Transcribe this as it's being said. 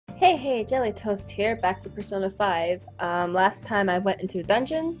Hey, Jelly Toast here, back to Persona 5. Last time I went into the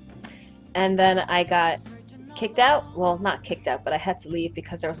dungeon, and then I got kicked out. Well, not kicked out, but I had to leave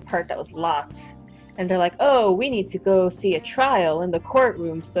because there was a part that was locked. And they're like, oh, we need to go see a trial in the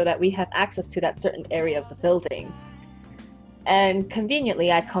courtroom so that we have access to that certain area of the building. And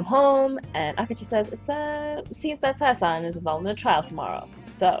conveniently, I come home, and Akachi says, seems that Sasan is involved in a trial tomorrow.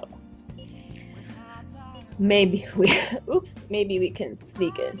 So, maybe maybe we can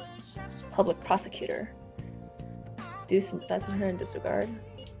sneak in. Public prosecutor. Do some that's her in disregard.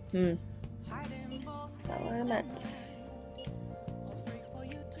 That's not what I meant.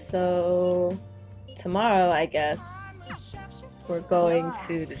 So tomorrow, I guess, we're going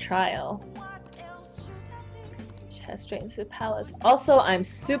to the trial. She heads straight into the palace. Also, I'm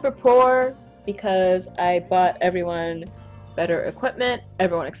super poor because I bought everyone better equipment.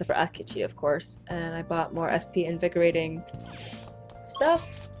 Everyone except for Akichi, of course. And I bought more SP invigorating stuff.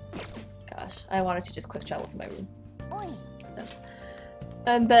 Gosh, I wanted to just quick travel to my room. Yes.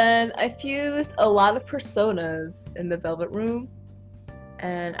 And then I fused a lot of personas in the Velvet Room.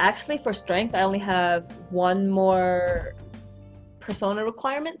 And actually for strength, I only have one more persona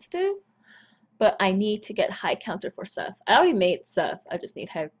requirement to do. But I need to get high counter for Seth. I already made Seth, I just need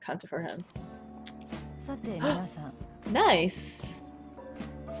high counter for him. Nice!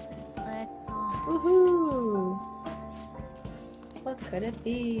 Woohoo! What could it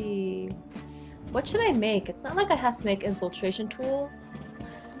be? What should I make? It's not like I have to make infiltration tools.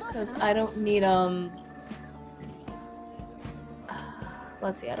 Because I don't need,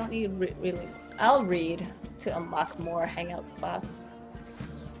 let's see, I don't need really... I'll read to unlock more hangout spots.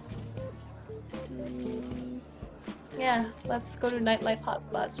 Yeah, let's go to nightlife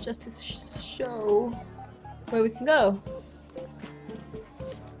hotspots just to show where we can go.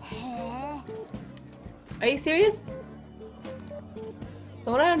 Are you serious?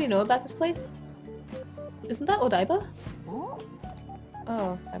 Don't I already know about this place? Isn't that Odaiba?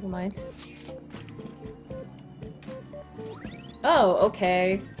 Oh, never mind. Oh,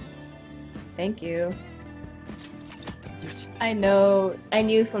 okay. Thank you. I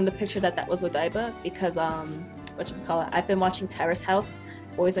knew from the picture that was Odaiba because, whatchamacallit, I've been watching Terrace House,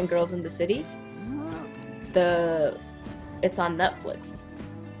 Boys and Girls in the City. It's on Netflix.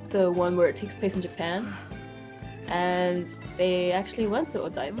 The one where it takes place in Japan. And they actually went to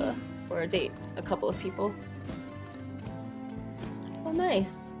Odaiba for a date, a couple of people. Oh,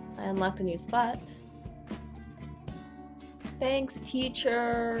 nice. I unlocked a new spot. Thanks,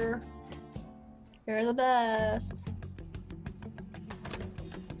 teacher. You're the best.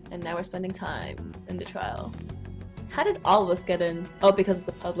 And now we're spending time in the trial. How did all of us get in? Oh, because it's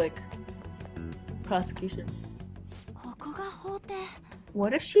a public prosecution.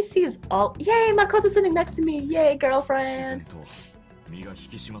 What if she sees all- Yay, Makoto's sitting next to me! Yay, girlfriend!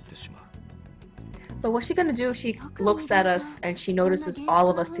 But what's she gonna do if she looks at us and she notices all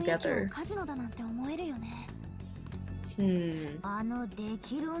of us together?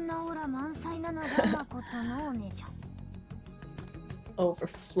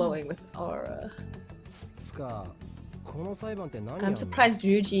 Overflowing with aura. I'm surprised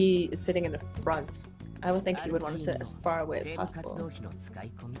Ryuji is sitting in the front. I would think he would want to sit as far away as possible.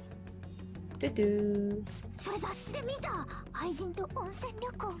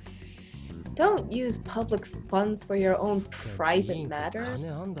 Don't use public funds for your own private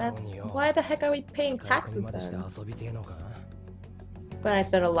matters. Why the heck are we paying taxes then? But I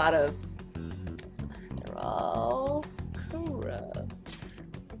bet a lot of... They're all corrupt.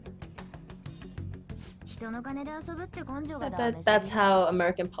 I bet that's how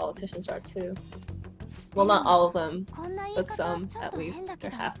American politicians are too. Well, not all of them, but some, at least.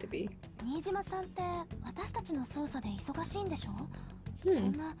 There have to be.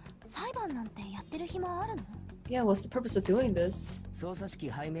 Yeah, what's the purpose of doing this? Oh,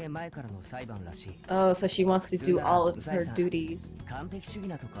 so she wants to do all of her duties.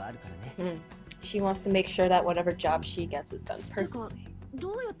 She wants to make sure that whatever job she gets is done perfectly.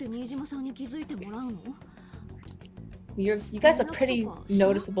 You guys are pretty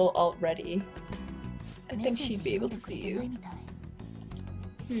noticeable already. I think she'd be able to see you.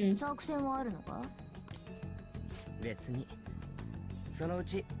 You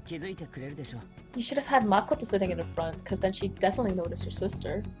should have had Makoto sitting in the front, because then she'd definitely notice your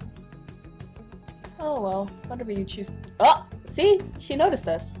sister. Oh well, whatever you choose. Oh! See? She noticed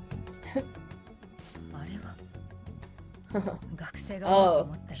us.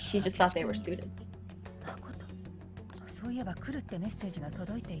 Oh, she just thought they were students.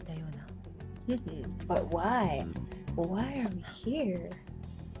 But why? Why are we here?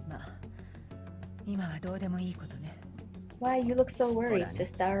 Why you look so worried,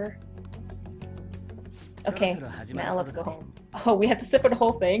 sister? Okay, now let's go home. Oh, we have to sit for the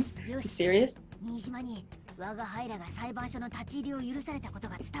whole thing? You serious?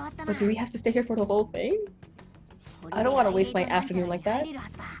 But do we have to stay here for the whole thing? I don't want to waste my afternoon like that.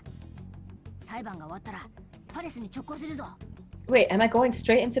 Wait, am I going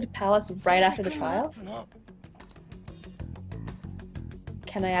straight into the palace right after the trial?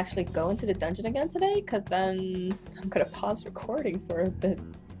 Can I actually go into the dungeon again today? Because then I'm gonna pause recording for a bit.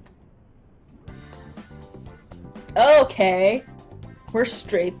 Okay, we're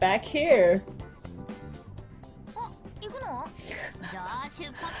straight back here.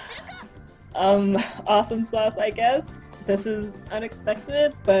 Awesome sauce, I guess. This is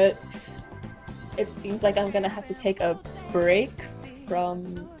unexpected, but it seems like I'm gonna have to take a break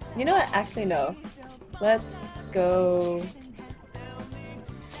from... You know what? Actually, no. Let's go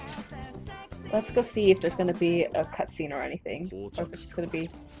see if there's gonna be a cutscene or anything. Or if it's just gonna be...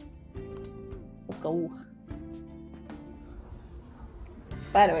 Let's go.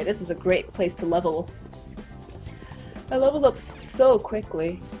 By the way, this is a great place to level. I leveled up so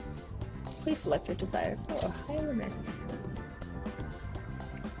quickly. Please select your desired for higher mix.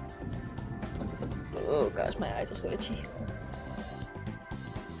 Oh gosh, my eyes are so itchy.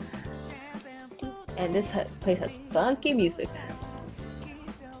 And this place has funky music.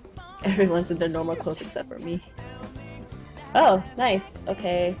 Everyone's in their normal clothes except for me. Oh, nice.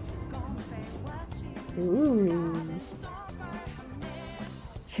 Okay. Ooh.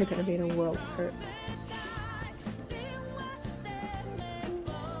 You're gonna be in a world of hurt.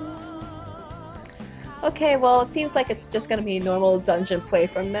 Okay, well, it seems like it's just gonna be normal dungeon play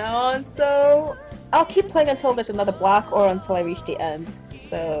from now on, so I'll keep playing until there's another block or until I reach the end.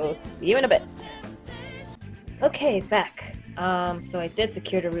 So, see you in a bit. Okay, back. So I did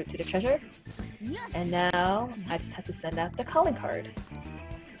secure the route to the treasure, and now I just have to send out the calling card.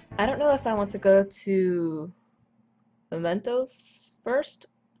 I don't know if I want to go to Mementos first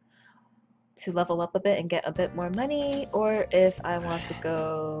to level up a bit and get a bit more money, or if I want to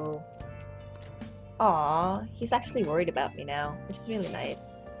go... Aww, he's actually worried about me now, which is really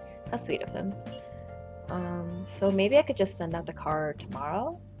nice. How sweet of him. So maybe I could just send out the card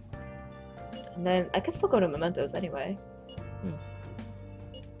tomorrow? And then I could still go to Mementos anyway.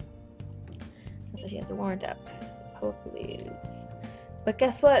 So she has a warrant out. Police. But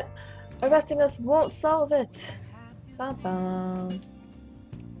guess what? Arresting us won't solve it! Bum bum.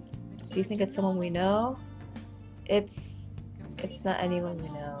 Do you think it's someone we know? It's not anyone we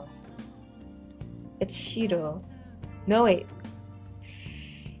know. It's Shiro. No, wait.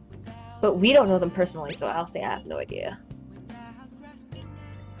 But we don't know them personally, so I'll say I have no idea.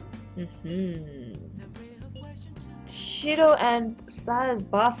 Shiro and Saya's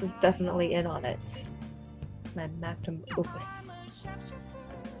boss is definitely in on it. My magnum opus.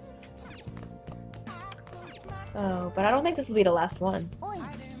 So, but I don't think this will be the last one.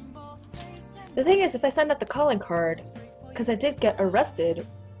 The thing is, if I send out the calling card, because I did get arrested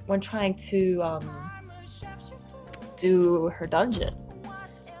when trying to do her dungeon.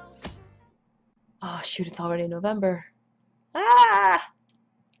 Oh shoot, it's already November. Ah!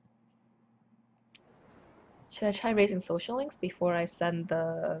 Should I try raising social links before I send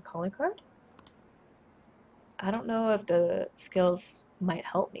the calling card? I don't know if the skills might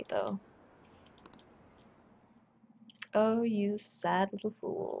help me though. Oh, you sad little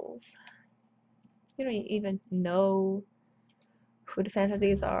fools. You don't even know who the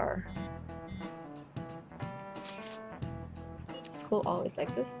fantasies are. School always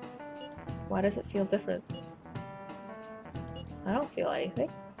like this? Why does it feel different? I don't feel anything.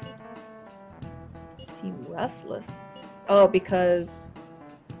 Seem restless. Oh, because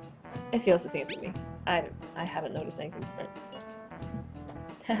it feels the same to me. I haven't noticed anything different.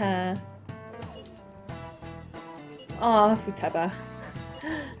 Haha. Aw, Futaba.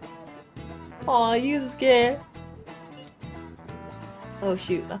 Aw, Yusuke. Oh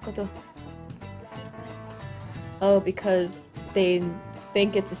shoot, Makoto. Oh, because they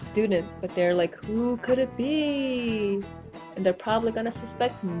think it's a student, but they're like, who could it be? And they're probably gonna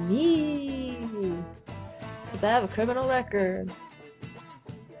suspect me. Because I have a criminal record.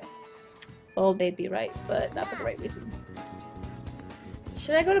 Well, they'd be right, but not for the right reason.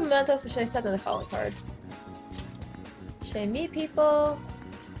 Should I go to Mementos or should I send in the calling card? Should I meet people?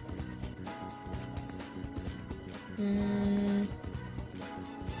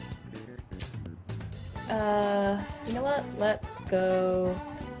 You know what? Let's go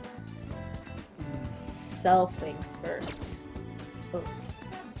sell things first. Oh.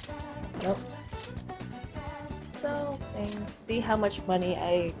 Nope. Sell things. See how much money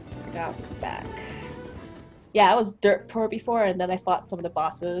I got back. Yeah, I was dirt poor before, and then I fought some of the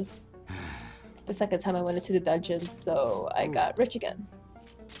bosses. The second time I went into the dungeon, so I got rich again.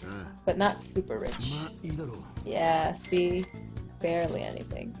 But not super rich. Yeah, see? Barely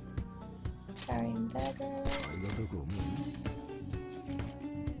anything. Carrying dagger.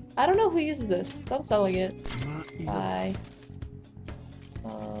 I don't know who uses this, so I'm selling it. Bye. I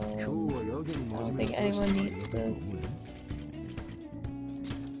don't think anyone needs this.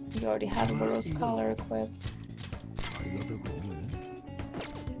 You already have a rose collar equipped.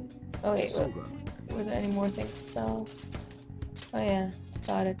 Oh wait, were there any more things to sell? Oh yeah,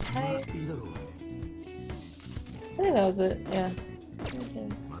 got a type. I think that was it, yeah. Okay.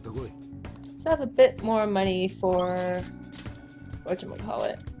 So I have a bit more money for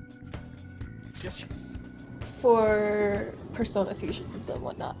whatchamacallit. For persona fusions and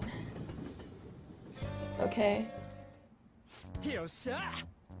whatnot. Okay. You know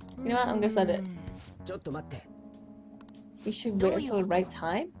what? I'm gonna send it. We should wait until the right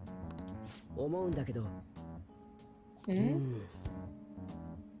time?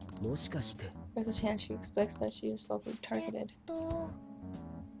 There's a chance she expects that she herself will be targeted.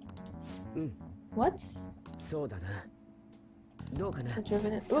 What? So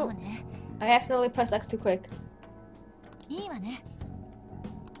driven in. Ooh! I accidentally pressed X too quick.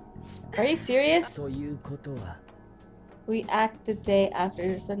 Are you serious? We act the day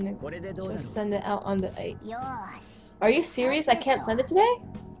after sending. Just send it out on the 8th. Are you serious? I can't send it today?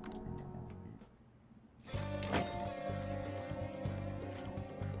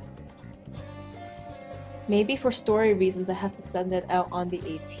 Maybe for story reasons I have to send it out on the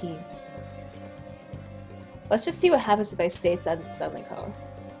 18th. Let's just see what happens if I say send to sending code.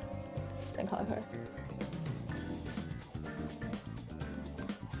 Send calling her.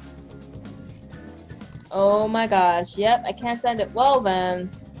 Oh my gosh, yep, I can't send it. Well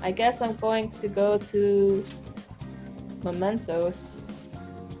then, I guess I'm going to go to Mementos.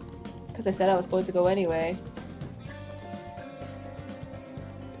 Because I said I was going to go anyway.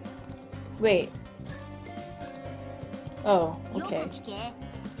 Wait. Oh, okay.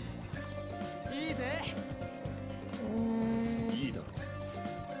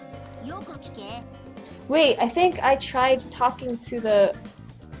 Wait, I think I tried talking to the...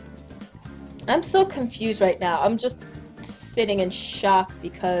 I'm so confused right now. I'm just sitting in shock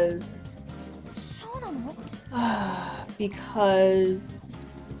because... because...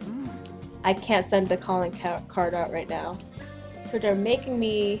 I can't send the calling card out right now. So they're making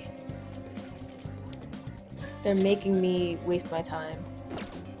me waste my time.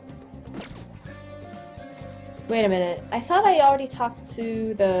 Wait a minute. I thought I already talked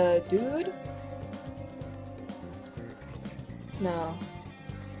to the dude? No.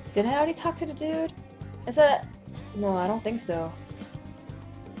 Did I already talk to the dude? Is that... No, I don't think so.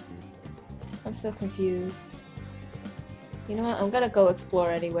 I'm so confused. You know what? I'm gonna go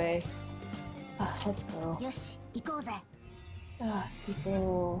explore anyway. Let's go.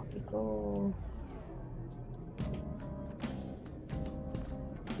 Pico.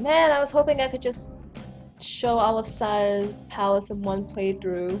 Man, I was hoping I could just show all of Saya's palace in one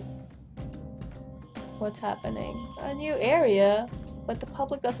playthrough. What's happening? A new area? But the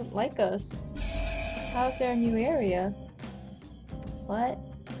public doesn't like us. How's there a new area? What?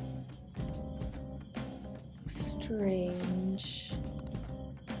 Strange.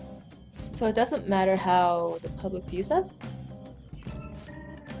 So it doesn't matter how the public views us?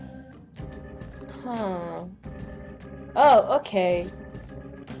 Huh. Oh, okay.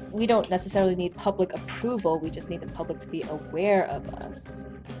 We don't necessarily need public approval, we just need the public to be aware of us.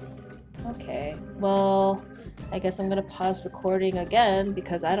 Okay, well, I guess I'm gonna pause recording again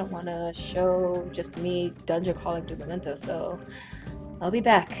because I don't want to show just me dungeon crawling through Mementos, so I'll be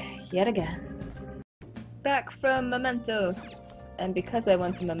back yet again. Back from Mementos, and because I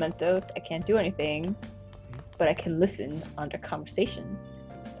went to Mementos, I can't do anything, but I can listen on their conversation.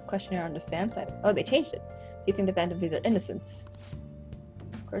 The questionnaire on the fan side. Oh, they changed it. Do you think the Phantom Thieves are innocent?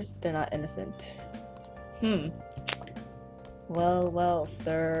 Of course they're not innocent. Well,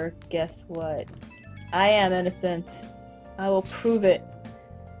 sir, guess what? I am innocent. I will prove it.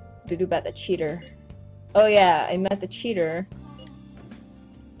 To do about the cheater. Oh yeah, I met the cheater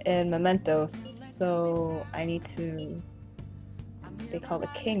in Mementos, so I need to... They call the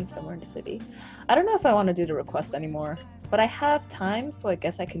king somewhere in the city. I don't know if I want to do the request anymore, but I have time, so I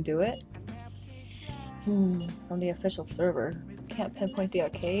guess I can do it. From the official server. Can't pinpoint the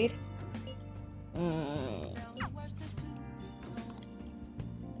arcade.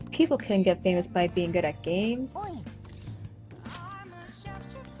 People can get famous by being good at games.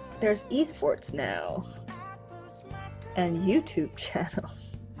 There's esports now. And YouTube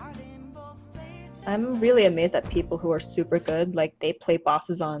channels. I'm really amazed at people who are super good. Like, they play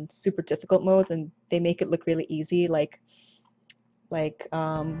bosses on super difficult modes and they make it look really easy. Like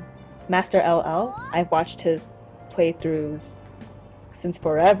Master LL. I've watched his playthroughs since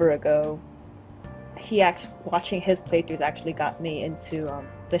forever ago. Watching his playthroughs actually got me into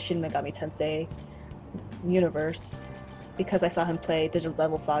the Shin Megami Tensei universe because I saw him play Digital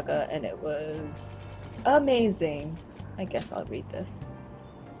Devil Saga and it was amazing. I guess I'll read this.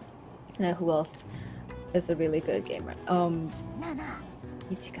 Now, who else is a really good gamer?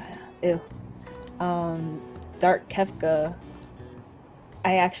 Ichigaya. Ew. Dark Kefka.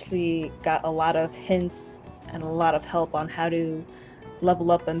 I actually got a lot of hints and a lot of help on how to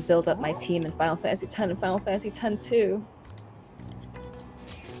level up and build up my team in Final Fantasy X and Final Fantasy X too.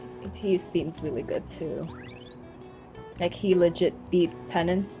 He seems really good too. Like, he legit beat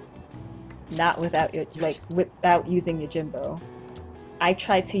Penance, not without using Yojimbo. I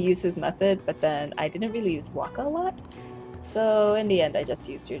tried to use his method, but then I didn't really use Waka a lot, so in the end I just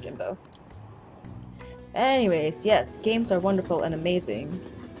used Yojimbo. Anyways, yes, games are wonderful and amazing,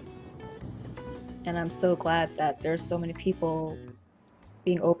 and I'm so glad that there's so many people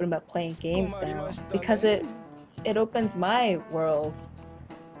being open about playing games now, because it opens my world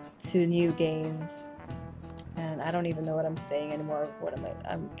to new games. And I don't even know what I'm saying anymore. What am I?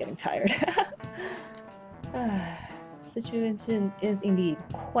 I'm getting tired. Situation is indeed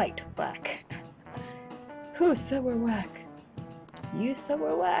quite whack. Who said we're whack? You said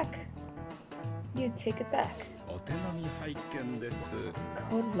we're whack. You take it back.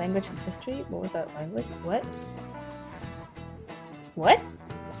 Code, language, and history? What was that language? What? What?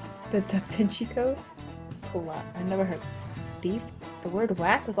 The Da Vinci Code? I never heard. Thieves? The word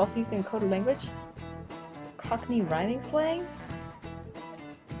whack was also used in coded language? Cockney rhyming slang?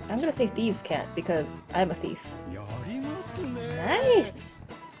 I'm gonna say thieves can't because I'm a thief. Nice!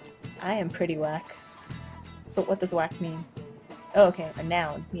 I am pretty whack. But what does whack mean? Oh, okay, a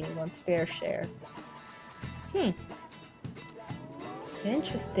noun, meaning one's fair share.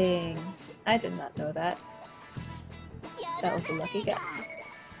 Interesting. I did not know that. That was a lucky guess.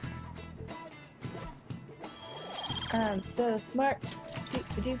 I'm so smart.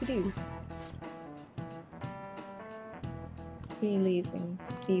 Doo-ba-doo-ba-doo. Releasing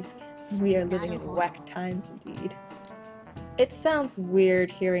thieves. We are living in whack times indeed. It sounds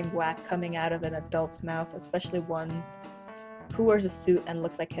weird hearing whack coming out of an adult's mouth, especially one who wears a suit and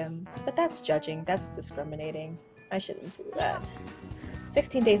looks like him. But that's judging, that's discriminating. I shouldn't do that.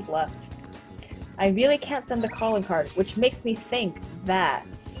 16 days left. I really can't send the calling card, which makes me think that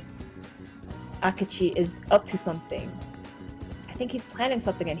Akechi is up to something. I think he's planning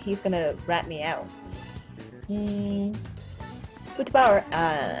something and he's gonna rat me out. Food power.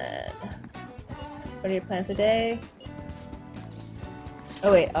 What are your plans for today?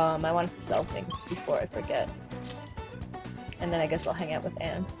 Oh wait, I wanted to sell things before I forget. And then I guess I'll hang out with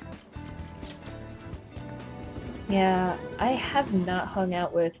Anne. Yeah, I have not hung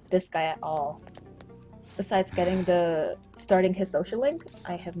out with this guy at all. Besides starting his social link,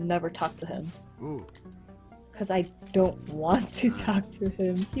 I have never talked to him. Because I don't want to talk to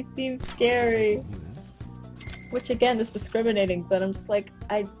him. He seems scary. Which again is discriminating, but I'm just like,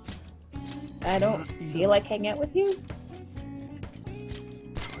 I don't feel like hanging out with you.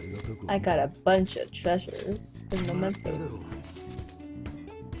 I got a bunch of treasures and mementos.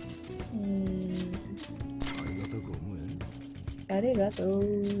 Arigato.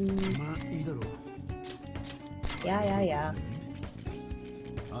 Yeah.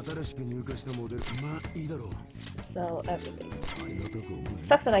 Sell everything.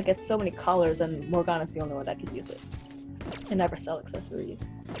 Sucks that I get so many collars and Morgana's the only one that could use it. I never sell accessories.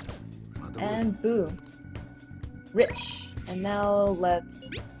 And boom. Rich. And now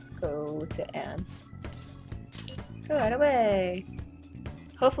let's go to Anne. Go right away.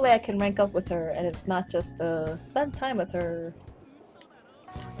 Hopefully I can rank up with her and it's not just spend time with her.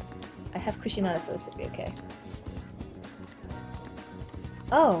 I have Kushinada, so it should be okay.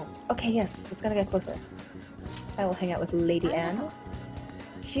 Oh, okay, yes, it's gonna get closer. I will hang out with Lady Anne.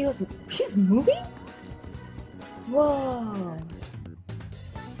 She's moving? Whoa.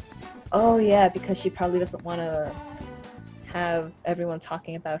 Oh yeah, because she probably doesn't want to have everyone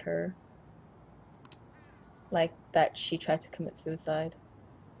talking about her. Like that she tried to commit suicide.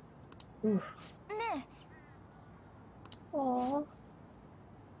 Oof. Aww.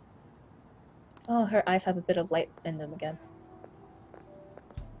 Oh, her eyes have a bit of light in them again.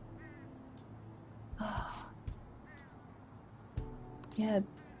 Yeah,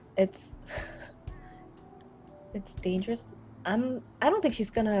 it's dangerous. I don't think she's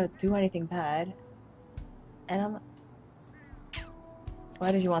gonna do anything bad. And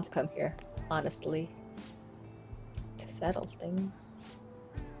why did you want to come here? honestly. To settle things.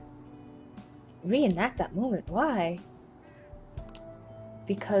 Reenact that moment. Why?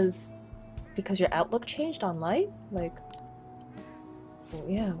 Because your outlook changed on life? Like, well,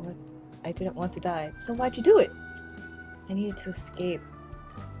 yeah, what? I didn't want to die. So why'd you do it? I needed to escape.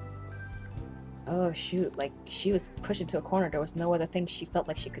 Oh shoot, like she was pushed into a corner. There was no other thing she felt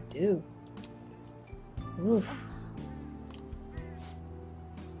like she could do. Oof.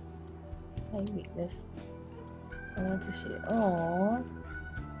 My weakness. I want to see. Oh,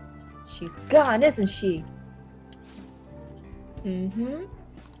 she's gone, isn't she? Mm-hmm.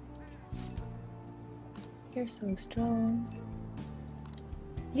 You're so strong.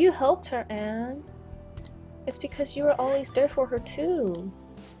 You helped her, Anne. It's because you were always there for her too.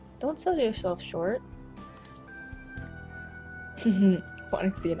 Don't sell yourself short.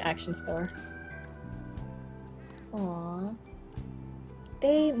 Wanting to be an action star. Aww.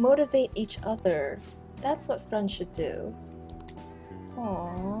 They motivate each other. That's what friends should do.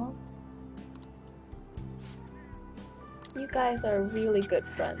 Aww. You guys are really good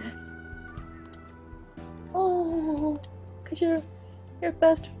friends. Oh, 'cause you're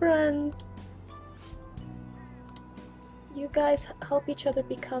best friends. You guys help each other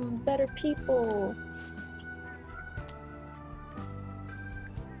become better people.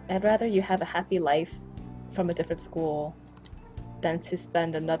 I'd rather you have a happy life from a different school than to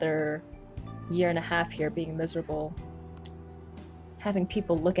spend another 1.5 years here being miserable. Having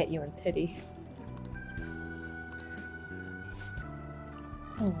people look at you in pity.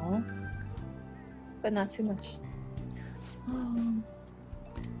 Aww. But not too much. Oh.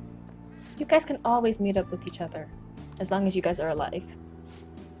 You guys can always meet up with each other, as long as you guys are alive.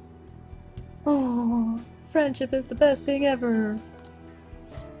 Oh, friendship is the best thing ever.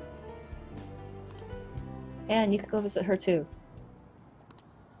 And you could go visit her too.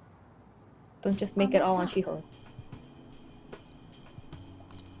 Don't just make it all on Shiho.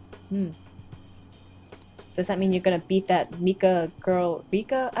 Does that mean you're gonna beat that Mika girl,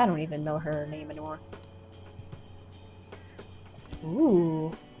 Rika? I don't even know her name anymore.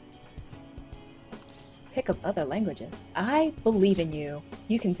 Ooh. Pick up other languages. I believe in you.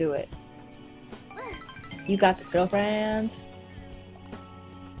 You can do it. You got this, girlfriend.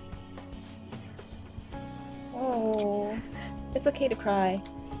 Oh, it's okay to cry.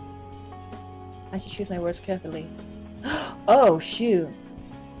 I should choose my words carefully. Oh, shoot.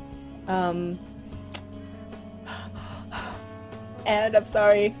 And I'm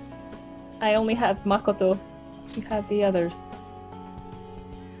sorry. I only have Makoto. You have the others.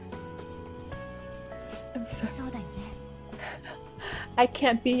 I'm sorry. I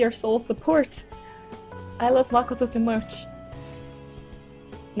can't be your sole support. I love Makoto too much.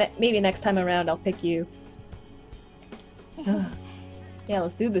 Maybe next time around I'll pick you. Yeah,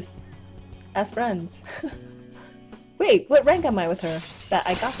 let's do this. As friends. Wait, what rank am I with her? That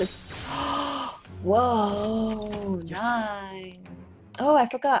I got this. Whoa, 9. Oh, I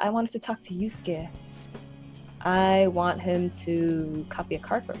forgot. I wanted to talk to Yusuke. I want him to copy a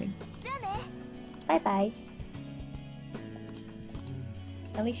card for me. Bye-bye.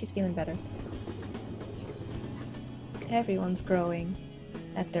 At least she's feeling better. Everyone's growing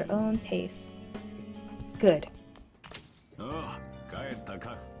at their own pace. Good. Oh,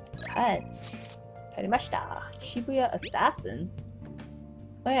 帰りました。Shibuya Assassin.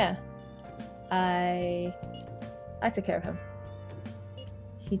 Oh yeah. I took care of him.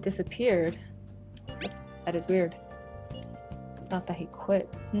 He disappeared. That is weird. Not that he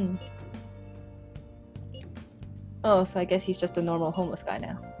quit. Oh, so I guess he's just a normal homeless guy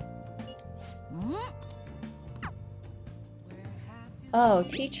now. Oh,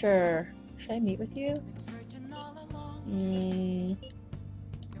 teacher. Should I meet with you?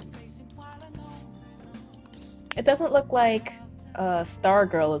 It doesn't look like Star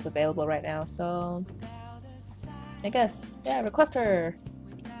Girl is available right now, so I guess, yeah, request her.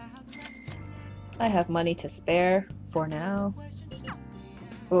 I have money to spare for now.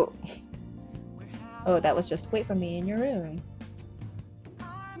 Oh. Oh, that was just wait for me in your room.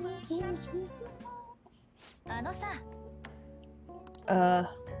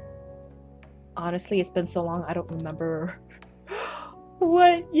 Honestly, it's been so long, I don't remember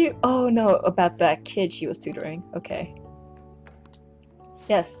what you... Oh no, about that kid she was tutoring. Okay.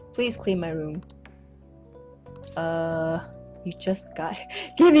 Yes, please clean my room. You just got...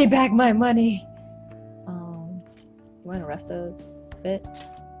 Give me back my money! You wanna rest a bit?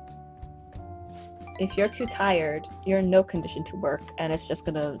 If you're too tired, you're in no condition to work, and it's just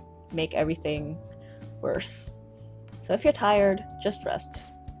gonna make everything worse. So if you're tired, just rest.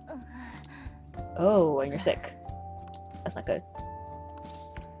 Oh, and you're sick. That's not good.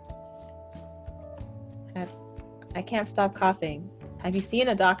 I can't stop coughing. Have you seen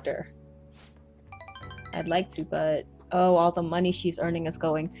a doctor? I'd like to, but oh, all the money she's earning is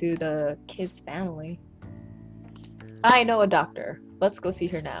going to the kid's family. I know a doctor. Let's go see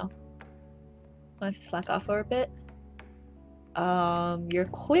her now. Want to slack off for a bit? You're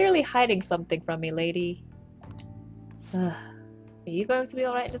clearly hiding something from me, lady. Are you going to be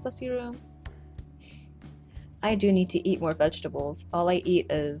alright in this dusty room? I do need to eat more vegetables. All I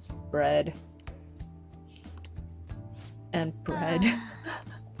eat is bread. And bread.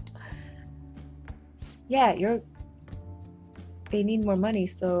 Yeah, they need more money,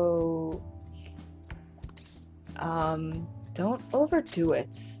 so don't overdo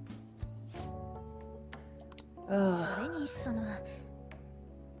it. Ugh.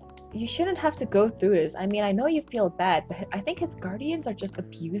 You shouldn't have to go through this. I mean, I know you feel bad, but I think his guardians are just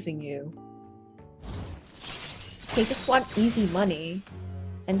abusing you. They just want easy money,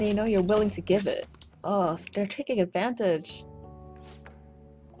 and they know you're willing to give it. Oh, so they're taking advantage.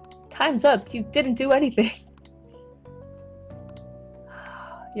 Time's up. You didn't do anything.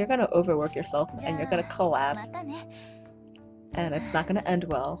 You're gonna overwork yourself, and you're gonna collapse. And it's not gonna end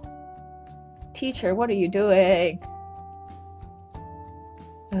well. Teacher, what are you doing?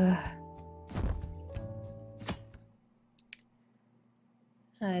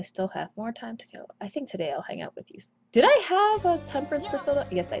 I still have more time to kill. I think today I'll hang out with you. Did I have a temperance persona?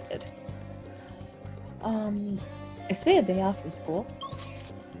 Yes, I did. Is today a day off from school?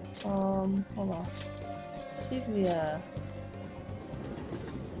 Hold on. See if we,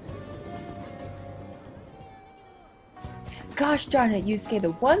 Gosh darn it, Yusuke,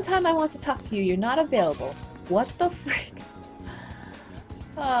 the one time I want to talk to you, you're not available. What the frick?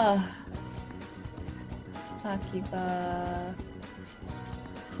 Akiba...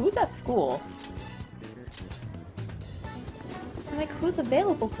 Who's at school? Like, who's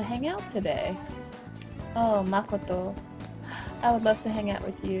available to hang out today? Oh, Makoto. I would love to hang out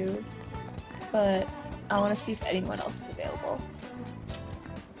with you, but I want to see if anyone else is available.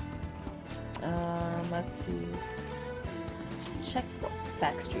 Let's see. Let's check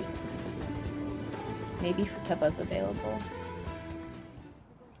back streets. Maybe Futaba's available.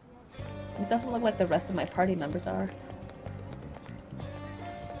 It doesn't look like the rest of my party members are.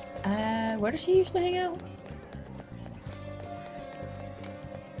 Where does she usually hang out?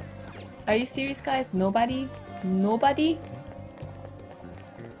 Are you serious, guys? Nobody? Nobody?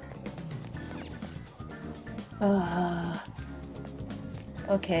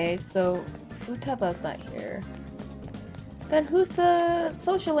 Okay, so Futaba's not here. Then who's the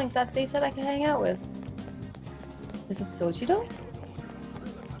social link that they said I could hang out with? Is it Sojiro?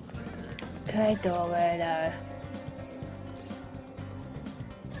 Kaito, where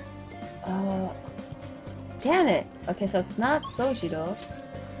damn it! Okay, so it's not Sojiro.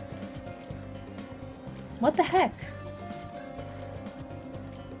 What the heck?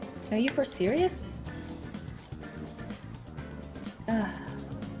 Are you for serious?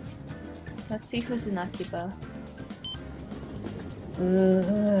 Let's see who's in Akiba.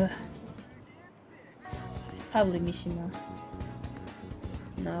 Probably Mishima.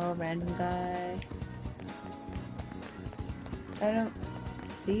 No, random guy. I don't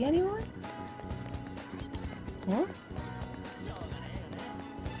see anyone? Huh?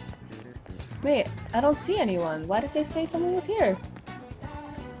 Wait, I don't see anyone. Why did they say someone was here?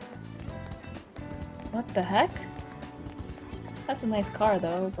 What the heck? That's a nice car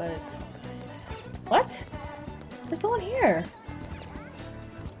though, but... What? There's no one here!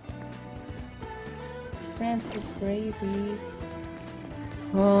 Francis Gravy...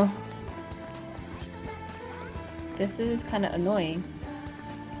 Huh. This is kinda annoying.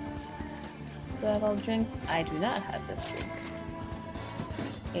 Do I have all the drinks? I do not have this drink.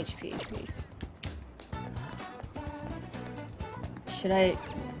 HP. Should I...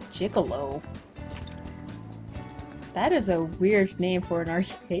 Gigolo? That is a weird name for an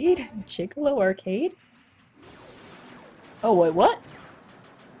arcade. Gigolo Arcade? Oh, wait, what?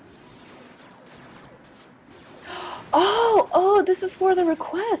 Oh, this is for the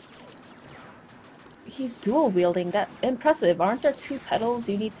requests! He's dual wielding. That's impressive. Aren't there 2 pedals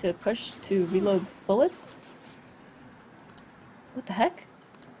you need to push to reload bullets? What the heck?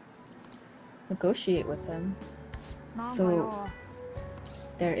 Negotiate with him. So,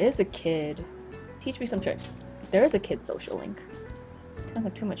 there is a kid. Teach me some tricks. There is a kid social link. It's not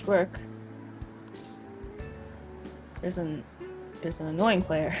like too much work. There's an annoying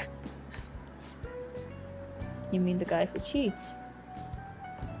player. You mean the guy who cheats?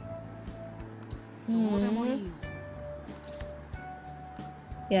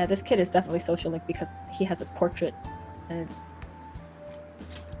 Yeah, this kid is definitely social link because he has a portrait. And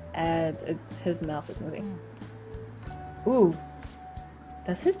And his mouth is moving. Ooh.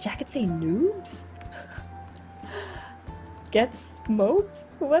 Does his jacket say noobs? Get smoked?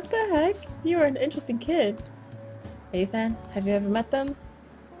 What the heck? You are an interesting kid. Are you a fan? Have you ever met them?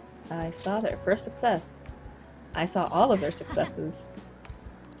 I saw their first success. I saw all of their successes.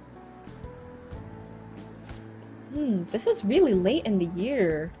 This is really late in the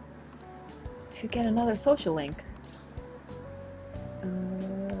year to get another social link.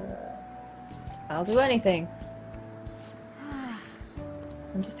 I'll do anything.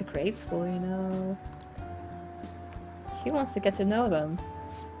 I'm just a grade school, you know. He wants to get to know them.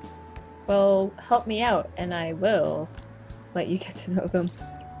 Well, help me out, and I will let you get to know them.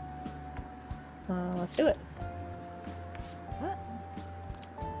 Let's do it.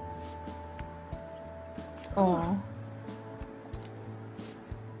 Aww.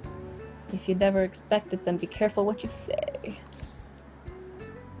 If you never expected them, be careful what you say.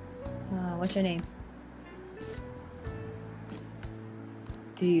 What's your name?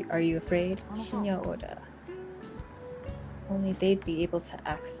 Are you afraid? Shinya Oda. Only they'd be able to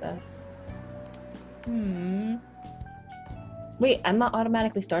access. Wait, I'm not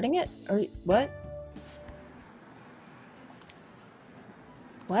automatically starting it? Or what?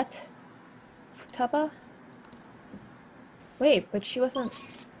 What? Futaba? Wait, but she wasn't.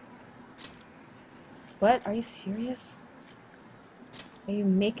 What? Are you serious? Are you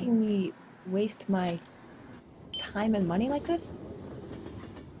making me waste my time and money like this?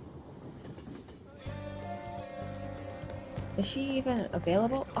 Is she even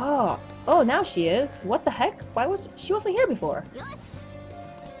available? Oh, now she is. What the heck? Why was she wasn't here before?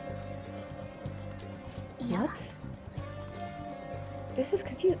 What? This is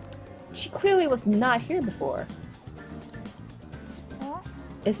confused. She clearly was not here before.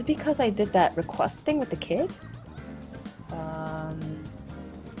 Is it because I did that request thing with the kid?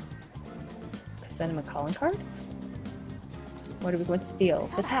 Send him a calling card? What are we going to steal?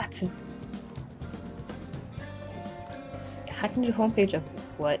 His hat! Hacking to homepage of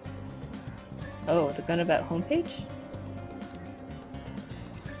what? Oh, the gun about homepage?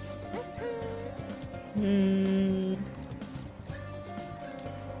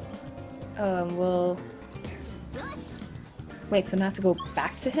 Well... Wait, so now I have to go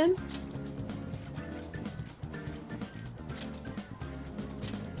back to him?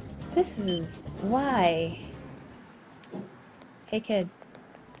 This is... why? Hey kid.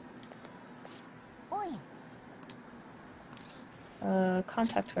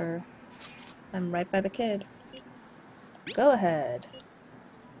 Contact her. I'm right by the kid. Go ahead.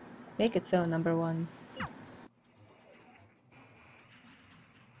 Make it so, number one.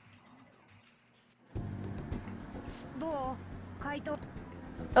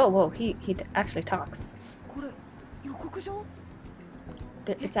 Oh, whoa, he actually talks.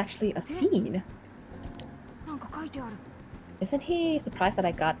 It's actually a scene. Isn't he surprised that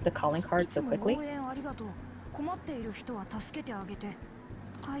I got the calling card so quickly?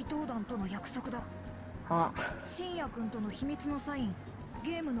 Huh.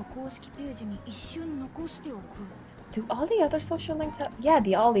 Do all the other social links have... Yeah,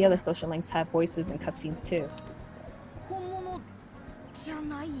 all the other social links have voices and cutscenes too.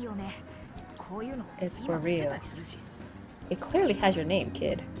 It's for real. It clearly has your name,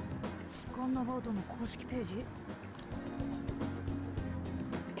 kid.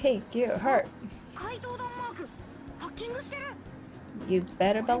 Take your heart. You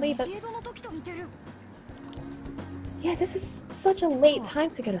better believe it. Yeah, this is such a late time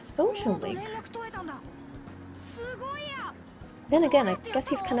to get a social link. Then again, I guess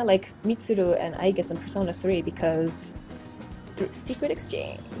he's kind of like Mitsuru and Aigis in Persona 3 because through secret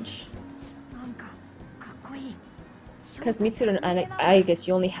exchange. Because Mitsuru and Aigis,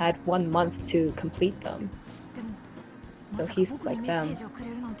 you only had 1 month to complete them. So he's like them.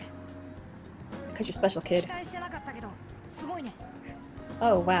 Because you're special, kid.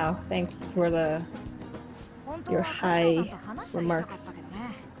 Oh wow, thanks for your high remarks.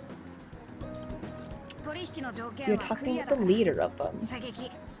 You're talking with the leader of them.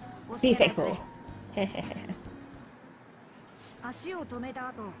 Be thankful.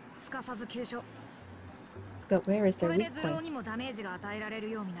 But where is their weak points?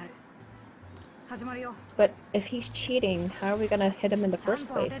 But if he's cheating, how are we gonna hit him in the first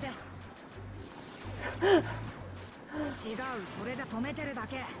place?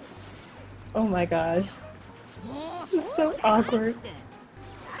 Oh my gosh. This is so awkward.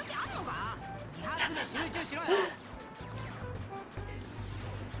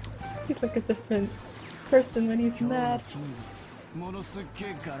 He's like a different person when he's mad.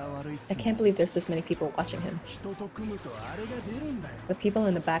 I can't believe there's this many people watching him. The people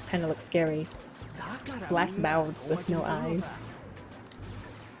in the back kind of look scary. Black mouths with no eyes.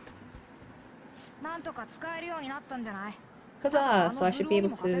 Huzzah! So I should be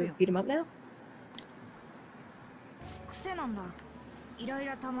able to beat him up now?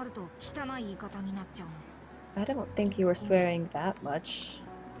 I don't think you were swearing that much.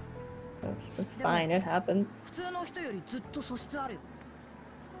 It's fine, it happens.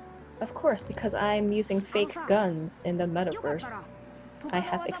 Of course, because I'm using fake guns in the metaverse. I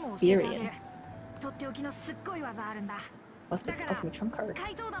have experience. What's the ultimate trump card?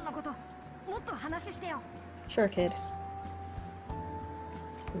 Sure, kid.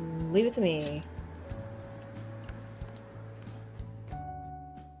 Leave it to me.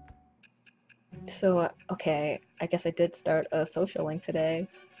 So, okay, I guess I did start a social link today.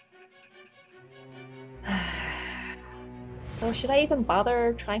 So should I even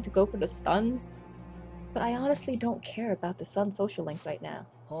bother trying to go for the sun? But I honestly don't care about the sun social link right now.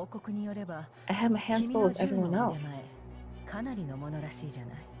 I have my hands full with everyone else.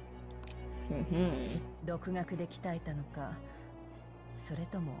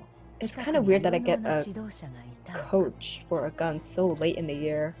 It's kind of weird that I get a coach for a gun so late in the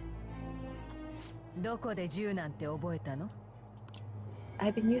year.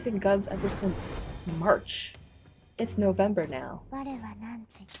 I've been using guns ever since March. It's November now.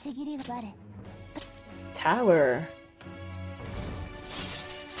 Tower.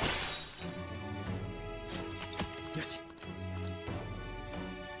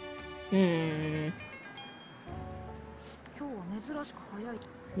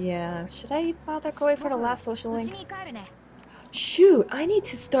 Yeah, should I bother going for the last social link? Shoot, I need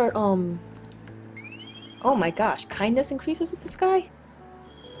to start, oh my gosh, kindness increases with this guy?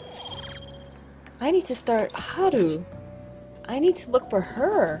 I need to start Haru. I need to look for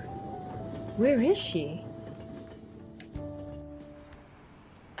her. Where is she?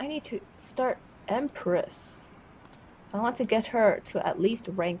 I need to start Empress. I want to get her to at least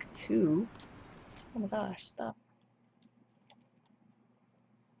rank 2. Oh my gosh, stop.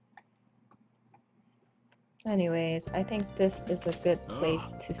 Anyways, I think this is a good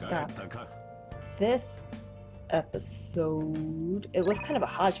place to stop this episode. It was kind of a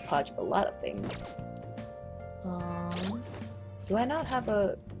hodgepodge of a lot of things. Do I not have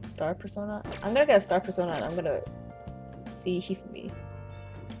a star persona? I'm gonna get a star persona and I'm gonna see Hifumi.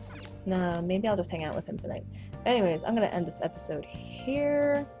 Nah, maybe I'll just hang out with him tonight. Anyways, I'm gonna end this episode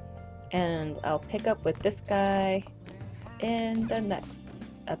here, and I'll pick up with this guy in the next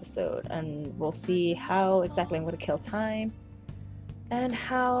episode, and we'll see how exactly I'm gonna kill time and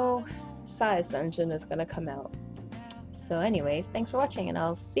how Size Dungeon is gonna come out. So anyways, thanks for watching, and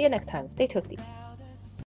I'll see you next time. Stay toasty.